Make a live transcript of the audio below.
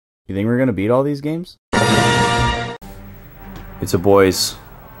You think we're gonna beat all these games? It's a boys.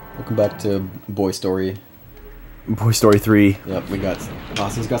 Welcome back to Boy Story. Boy Story 3. Yep, we got...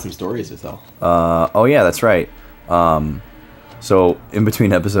 Austin's got some stories to tell. Oh yeah, that's right. So in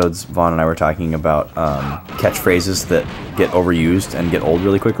between episodes, Vaughn and I were talking about catchphrases that get overused and get old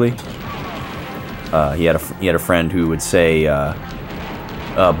really quickly. He had a friend who would say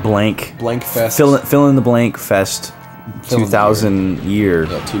blank fest. Fill in the blank fest 2000 year.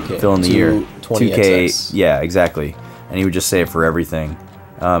 Yeah, 2K. Fill in the year. 2K. XX. Yeah, exactly. And he would just say it for everything.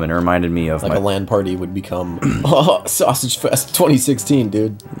 And it reminded me of like a LAN party would become Sausage Fest 2016,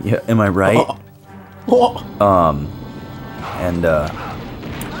 dude. Yeah, am I right? And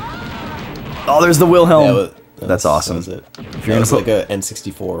oh, there's the Wilhelm. Yeah, that's awesome. That was it. If you're gonna put put like a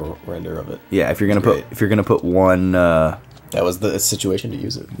N64 render of it. Yeah, if you're gonna put one. That was the situation to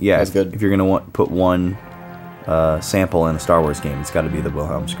use it. Yeah, that's good. If you're gonna put one sample in a Star Wars game, it's got to be the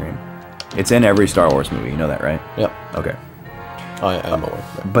Wilhelm scream. It's in every Star Wars movie. You know that, right? Yep. Okay. I'm aware.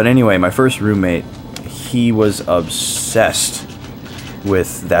 But anyway, my first roommate, he was obsessed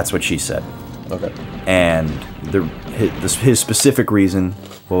with That's What She Said. Okay. And his specific reason.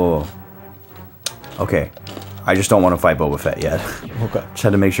 Oh. Okay. I just don't want to fight Boba Fett yet. Okay. Just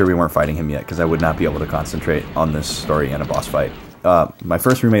had to make sure we weren't fighting him yet, because I would not be able to concentrate on this story and a boss fight. My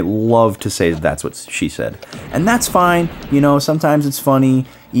first roommate loved to say That's What She Said. And that's fine. You know, sometimes it's funny,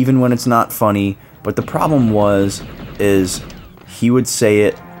 even when it's not funny. But the problem is he would say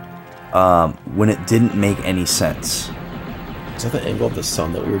it when it didn't make any sense. Is that the angle of the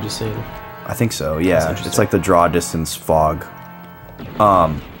sun that we were just seeing? I think so, yeah. It's like the draw distance fog.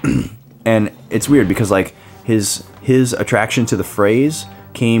 And it's weird because like his attraction to the phrase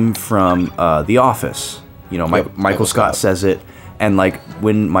came from The Office. You know, Michael Scott says it, and like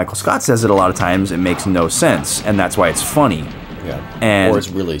when Michael Scott says it a lot of times, it makes no sense, and that's why it's funny. Yeah. Or it's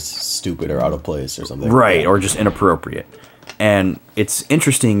really stupid or out of place or something. Right, or just inappropriate. And it's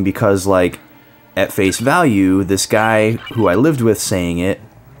interesting because like at face value, this guy who I lived with saying it,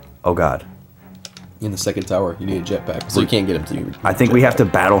 oh god. In the second tower, you need a jetpack, so you can't get him to you. I think we have to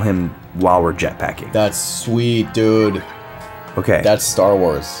battle him while we're jetpacking. That's sweet, dude. Okay. That's Star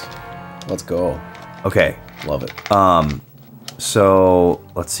Wars. Let's go. Okay. Love it. So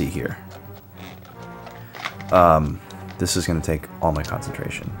let's see here. This is gonna take all my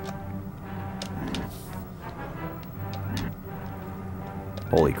concentration.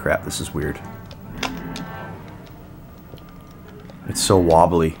 Holy crap, this is weird. It's so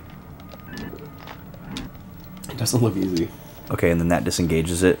wobbly. It doesn't look easy. Okay, and then that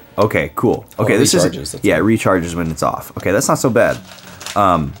disengages it. Okay, cool. Okay, this is yeah, it recharges when it's off. Okay, that's not so bad.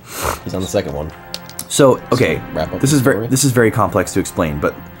 He's on the second one. So okay, wrap up this is very complex to explain,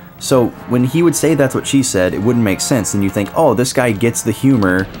 but so when he would say That's What She Said, it wouldn't make sense, and you think, oh, this guy gets the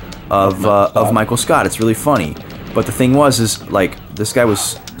humor of Michael Scott. It's really funny. But the thing is like this guy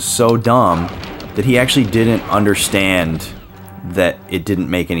was so dumb that he actually didn't understand that it didn't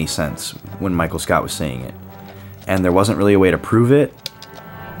make any sense when Michael Scott was saying it. And there wasn't really a way to prove it,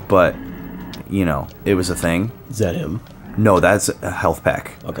 but, you know, it was a thing. Is that him? No, that's a health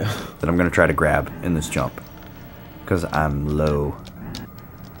pack. Okay. That I'm going to try to grab in this jump. Because I'm low.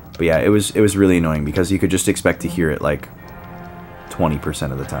 But yeah, it was really annoying because you could just expect to hear it like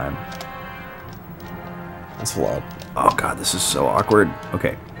 20% of the time. That's flawed. Oh god, this is so awkward.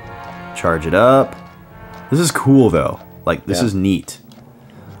 Okay. Charge it up. This is cool though. Like, this is neat.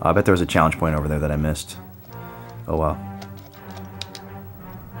 I bet there was a challenge point over there that I missed. Oh wow.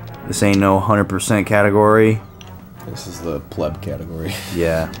 This ain't no 100% category. This is the pleb category.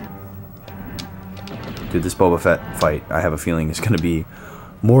 Yeah. Dude, this Boba Fett fight, I have a feeling is going to be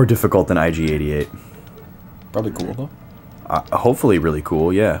more difficult than IG-88. Probably cool though. Hopefully really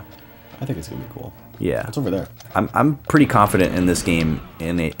cool, yeah. I think it's going to be cool. Yeah. What's over there? I'm pretty confident in this game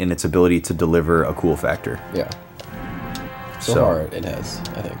in its ability to deliver a cool factor. Yeah. So far, it has,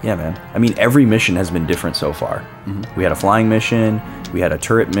 I think. Yeah, man. I mean, every mission has been different so far. Mm-hmm. We had a flying mission, we had a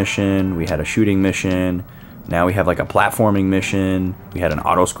turret mission, we had a shooting mission, now we have like a platforming mission, we had an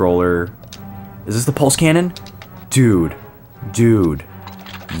auto-scroller. Is this the pulse cannon? Dude.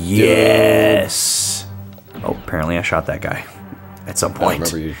 Yes! Oh, apparently I shot that guy at some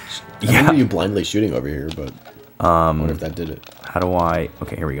point. I remember you blindly shooting over here, but I wonder if that did it. How do I...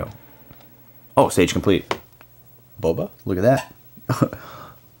 Okay, here we go. Oh, stage complete. Boba? Look at that.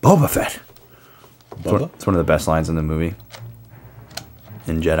 Boba Fett. Boba? It's one of the best lines in the movie.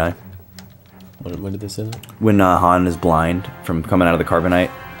 In Jedi. When did this end? When Han is blind from coming out of the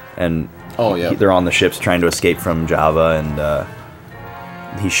carbonite, and they're on the ships trying to escape from Java,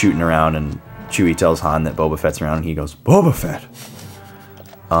 and he's shooting around, and Chewie tells Han that Boba Fett's around, and he goes, Boba Fett.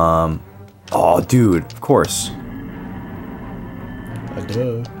 Oh, dude, of course.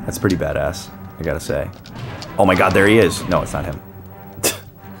 Duh. That's pretty badass, I gotta say. Oh my god, there he is. No, it's not him.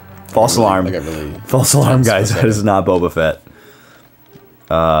 False alarm. False alarm, guys. That is not Boba Fett.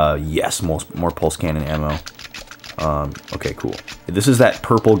 Yes, more pulse cannon ammo. Okay, cool. This is that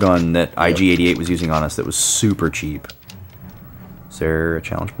purple gun that IG-88 was using on us that was super cheap. Is there a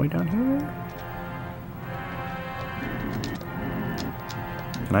challenge point down here?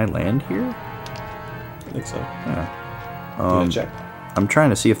 Can I land here? I think so. Yeah. Check. I'm trying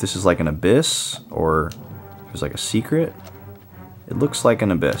to see if this is like an abyss or if there's like a secret. It looks like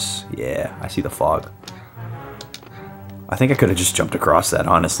an abyss. Yeah, I see the fog. I think I could have just jumped across that,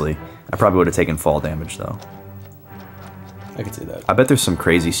 honestly. I probably would have taken fall damage, though. I could see that. I bet there's some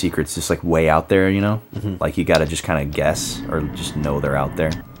crazy secrets just like way out there, you know? Like you gotta just kind of guess or just know they're out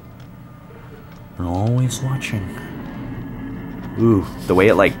there. They're always watching. Ooh, the way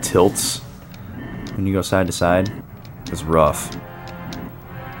it like tilts when you go side to side is rough.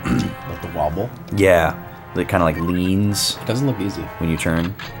 Like the wobble? Yeah, it kind of like leans. It doesn't look easy. When you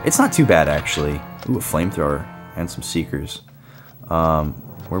turn. It's not too bad, actually. Ooh, a flamethrower and some seekers. Are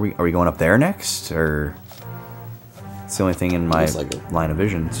we going up there next? Or it's the only thing in my line of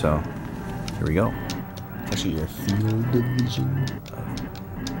vision, so here we go. It's actually your field of vision.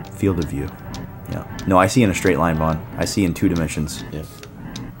 Field of view. Yeah. No, I see in a straight line, Vaughn. I see in 2 dimensions. Yeah.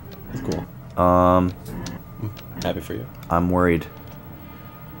 That's cool. Happy for you. I'm worried.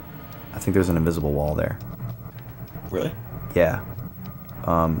 I think there's an invisible wall there. Really? Yeah.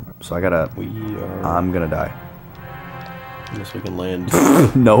 So I gotta... I'm gonna die. Unless we can land.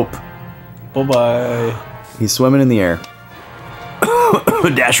 Nope. Bye-bye. He's swimming in the air.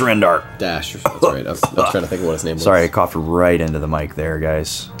 Dash Rendar. Dash. That's right. I was trying to think of what his name was. Sorry, I coughed right into the mic there,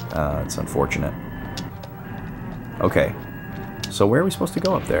 guys. It's unfortunate. Okay. So where are we supposed to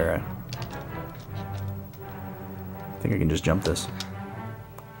go up there? I think I can just jump this.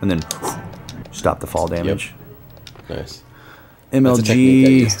 And then stop the fall damage. Yep. Nice. MLG. That's a technique I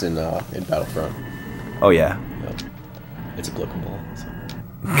used in Battlefront. Oh, yeah. Yep. It's applicable. So.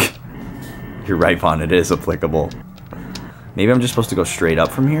 You're right, Vaughn. It is applicable. Maybe I'm just supposed to go straight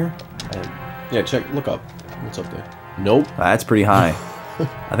up from here? Yeah, look up. What's up there? Nope. That's pretty high.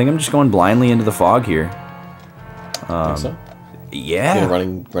 I think I'm just going blindly into the fog here. Think so? Yeah. You got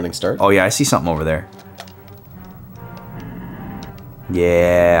a running start? Oh, yeah, I see something over there.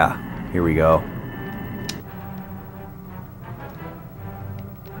 Yeah. Here we go.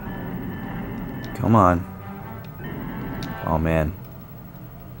 Come on. Oh, man.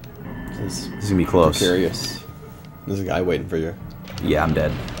 This is gonna be close. I'm curious. There's a guy waiting for you. Yeah, I'm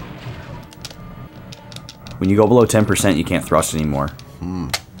dead. When you go below 10%, you can't thrust anymore.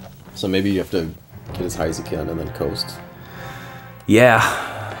 So maybe you have to get as high as you can and then coast. Yeah,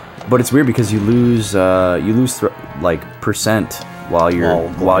 but it's weird because you lose like percent while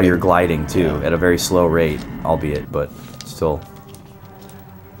you're gliding too at a very slow rate, albeit, but still.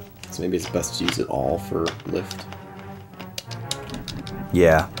 So maybe it's best to use it all for lift.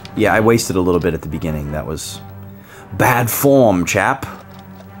 Yeah, I wasted a little bit at the beginning. That was bad form, chap.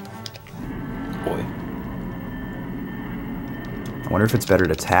 Boy. I wonder if it's better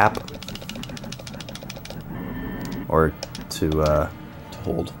to tap or to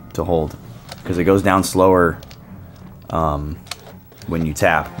hold. To hold, because it goes down slower when you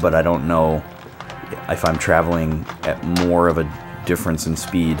tap. But I don't know if I'm traveling at more of a difference in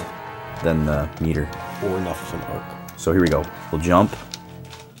speed than the meter. Or enough of an arc. So here we go. We'll jump,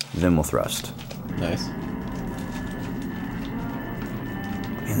 then we'll thrust. Nice.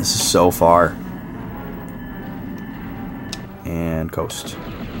 Man, this is so far. And coast.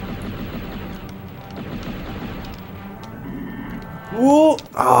 Whoa!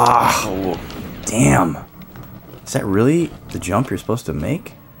 Ah! Oh, damn. Is that really the jump you're supposed to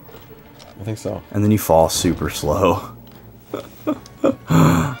make? I think so. And then you fall super slow.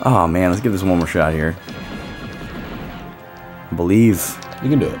 Oh man, let's give this one more shot here. I believe. You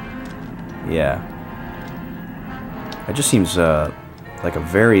can do it. Yeah. It just seems like a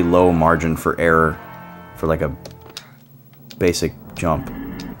very low margin for error for like a basic jump.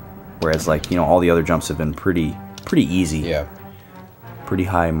 Whereas like, you know, all the other jumps have been pretty easy. Yeah. Pretty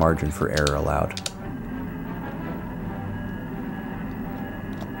high margin for error allowed.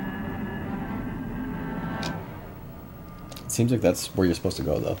 It seems like that's where you're supposed to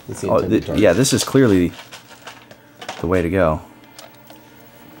go, though. Yeah, this is clearly the way to go.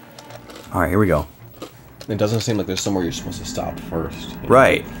 All right, here we go. It doesn't seem like there's somewhere you're supposed to stop first. You know?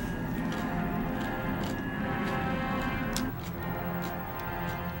 Right.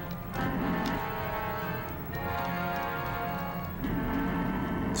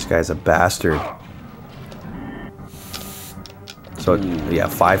 This guy's a bastard. So yeah,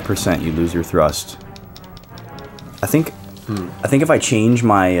 5% you lose your thrust. I think if I change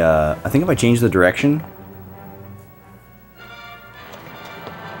my I think if I change the direction,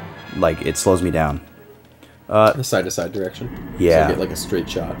 like it slows me down. The side to side direction. Yeah. So I get like a straight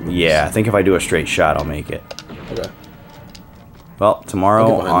shot. Yeah, I think if I do a straight shot, I'll make it. Okay. Well,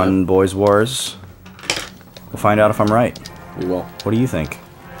 tomorrow on Boys Wars, we'll find out if I'm right. We will. What do you think?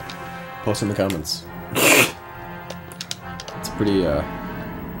 Post in the comments. It's pretty,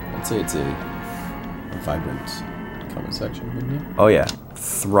 I'd say it's a vibrant comment section, wouldn't you? Oh yeah,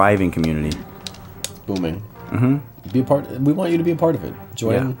 thriving community. It's booming. Be a part. We want you to be a part of it.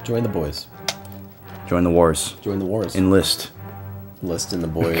 Join the boys. Join the wars. Join the wars. Enlist. Enlist in the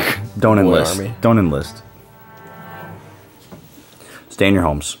boy. Don't boy enlist. Army. Don't enlist. Stay in your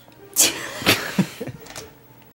homes.